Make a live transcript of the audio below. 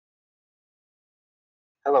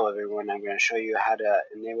Hello everyone, I'm going to show you how to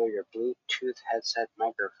enable your Bluetooth headset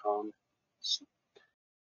microphone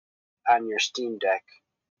on your Steam Deck.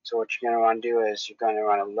 So what you're going to want to do is you're going to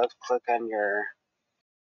want to left click on your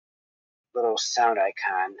little sound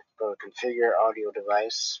icon, go to configure audio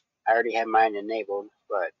device. I already have mine enabled,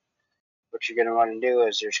 but what you're going to want to do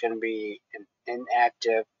is there's going to be an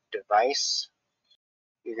inactive device.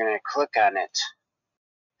 You're going to click on it.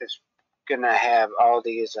 It's going to have all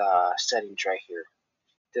these settings right here.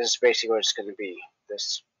 This is basically what it's going to be,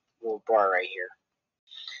 this little bar right here.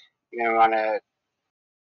 You're going to want to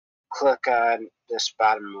click on this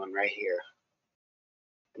bottom one right here,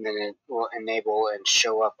 and then it will enable and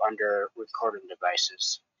show up under recording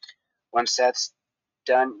devices. Once that's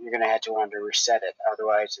done, you're going to have to want to reset it,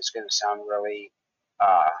 otherwise it's going to sound really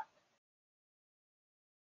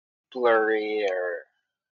blurry or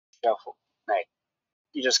shuffle. Like,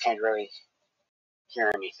 you just can't really hear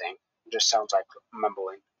anything. It just sounds like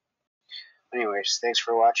mumbling. Anyways, thanks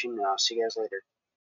for watching, and I'll see you guys later.